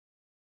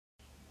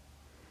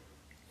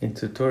In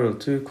tutorial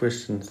 2,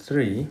 question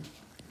 3,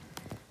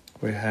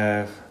 we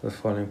have the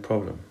following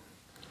problem.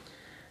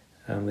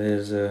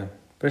 There's a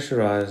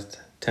pressurized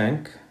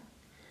tank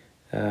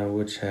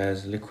which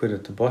has liquid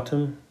at the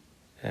bottom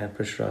and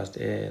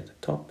pressurized air at the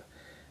top.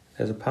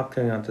 There's a pipe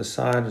coming out the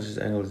side which is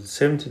angled at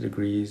 70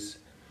 degrees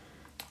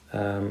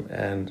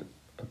and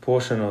a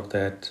portion of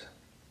that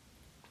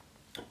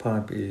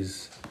pipe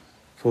is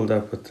filled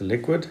up with the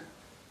liquid.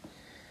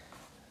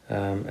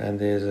 And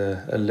there's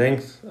a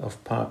length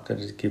of pipe that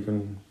is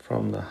given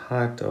from the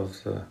height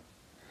of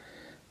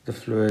the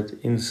fluid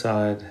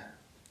inside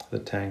the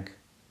tank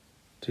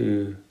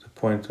to the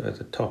point at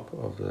the top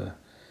of the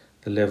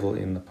level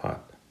in the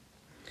pipe.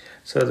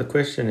 So the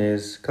question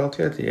is,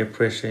 calculate the air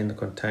pressure in the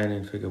container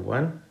in figure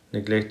 1,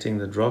 neglecting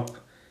the drop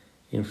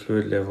in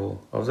fluid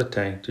level of the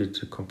tank due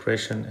to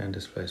compression and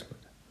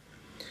displacement.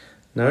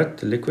 Note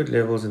the liquid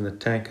levels in the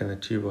tank and the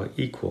tube are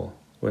equal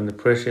when the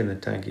pressure in the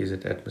tank is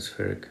at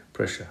atmospheric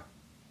pressure.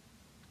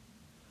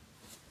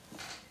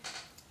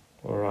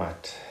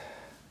 Alright,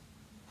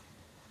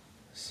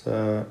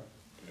 so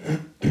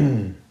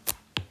the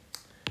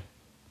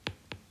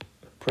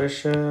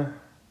pressure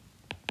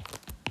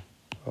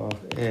of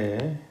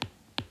air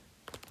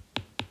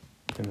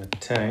in the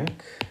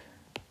tank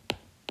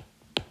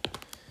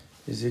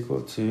is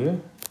equal to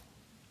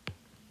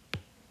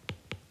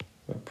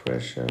the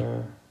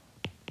pressure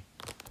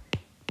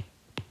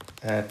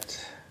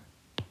at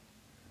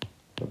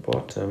the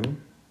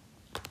bottom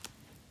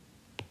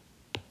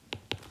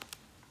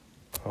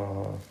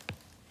of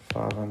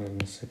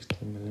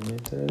 560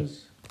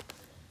 millimeters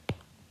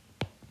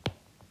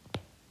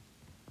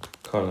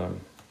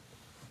column.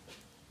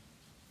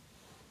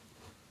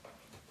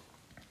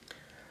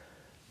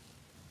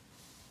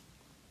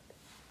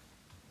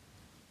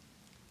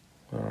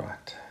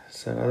 Alright,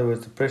 so in other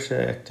words, the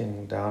pressure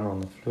acting down on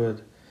the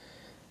fluid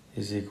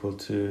is equal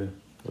to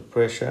the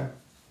pressure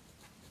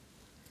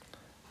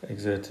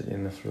exerted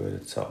in the fluid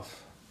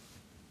itself.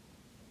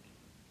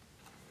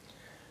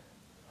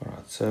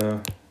 Alright,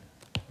 so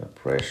the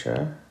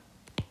pressure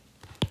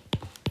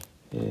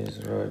is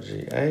rho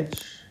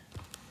GH,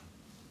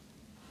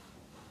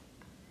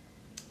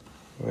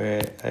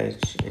 where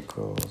H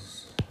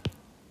equals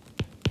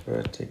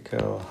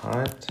vertical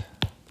height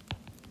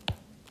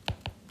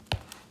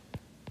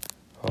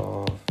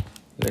of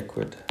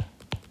liquid.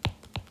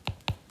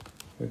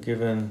 We're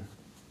given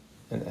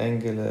an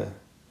angular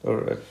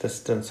or a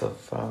distance of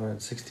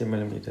 560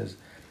 millimeters,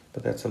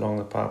 but that's along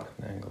the pipe at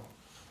an angle.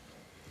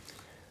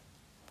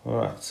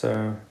 Alright,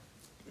 so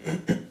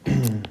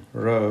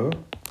rho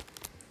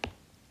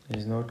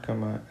is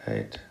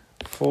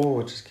 0.84,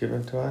 which is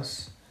given to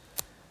us,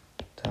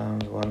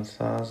 times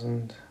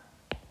 1000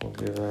 will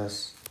give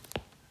us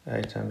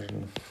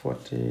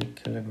 840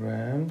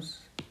 kilograms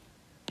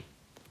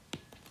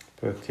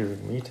per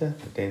cubic meter,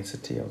 the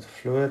density of the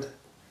fluid.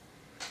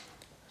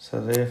 So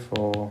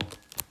therefore,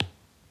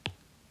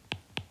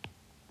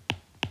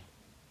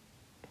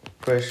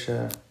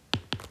 pressure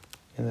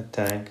in the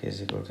tank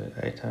is equal to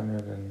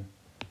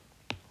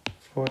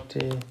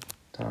 840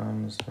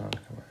 times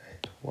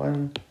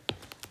 9.81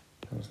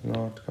 times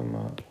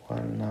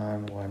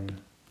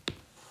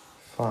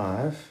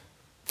 0.1915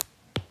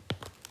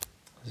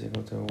 is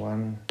equal to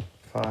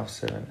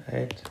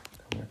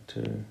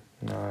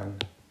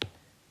 1578.29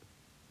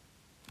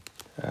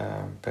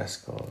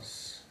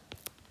 pascals.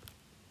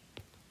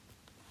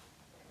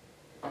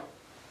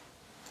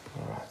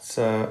 Alright,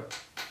 so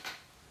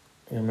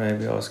you may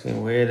be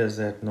asking, where does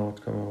that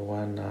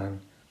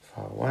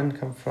 0.1951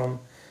 come from?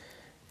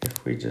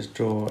 If we just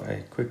draw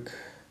a quick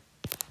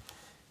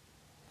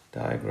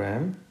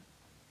diagram,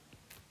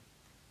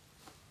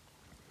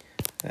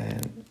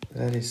 and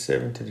that is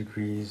 70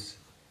 degrees,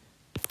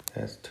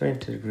 that's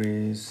 20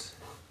 degrees,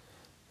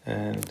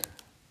 and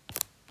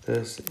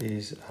this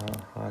is our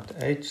height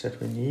H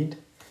that we need,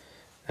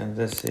 and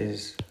this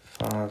is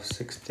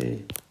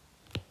 560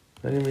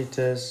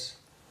 millimeters.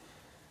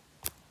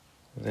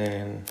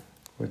 Then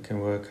we can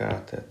work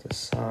out that the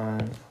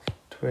sine of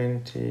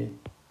 20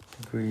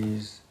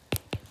 degrees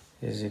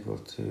is equal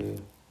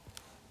to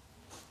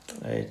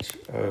H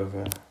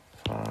over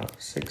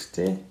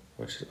 560,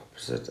 which is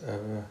opposite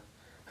over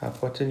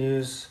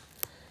hypotenuse.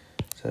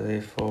 So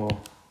therefore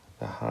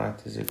the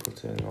height is equal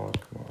to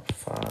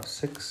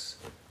 0.56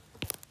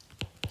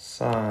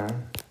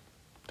 sine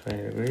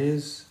 20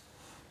 degrees,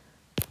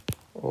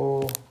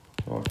 or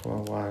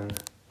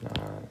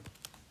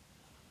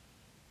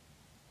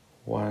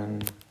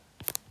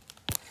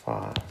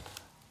 0.1915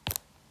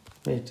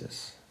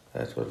 meters.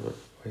 That's what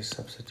we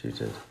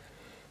substituted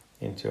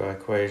into our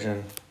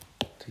equation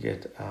to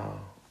get our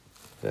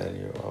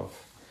value of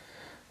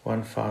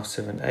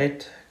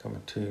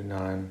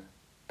 1578.29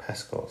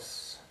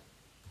 pascals.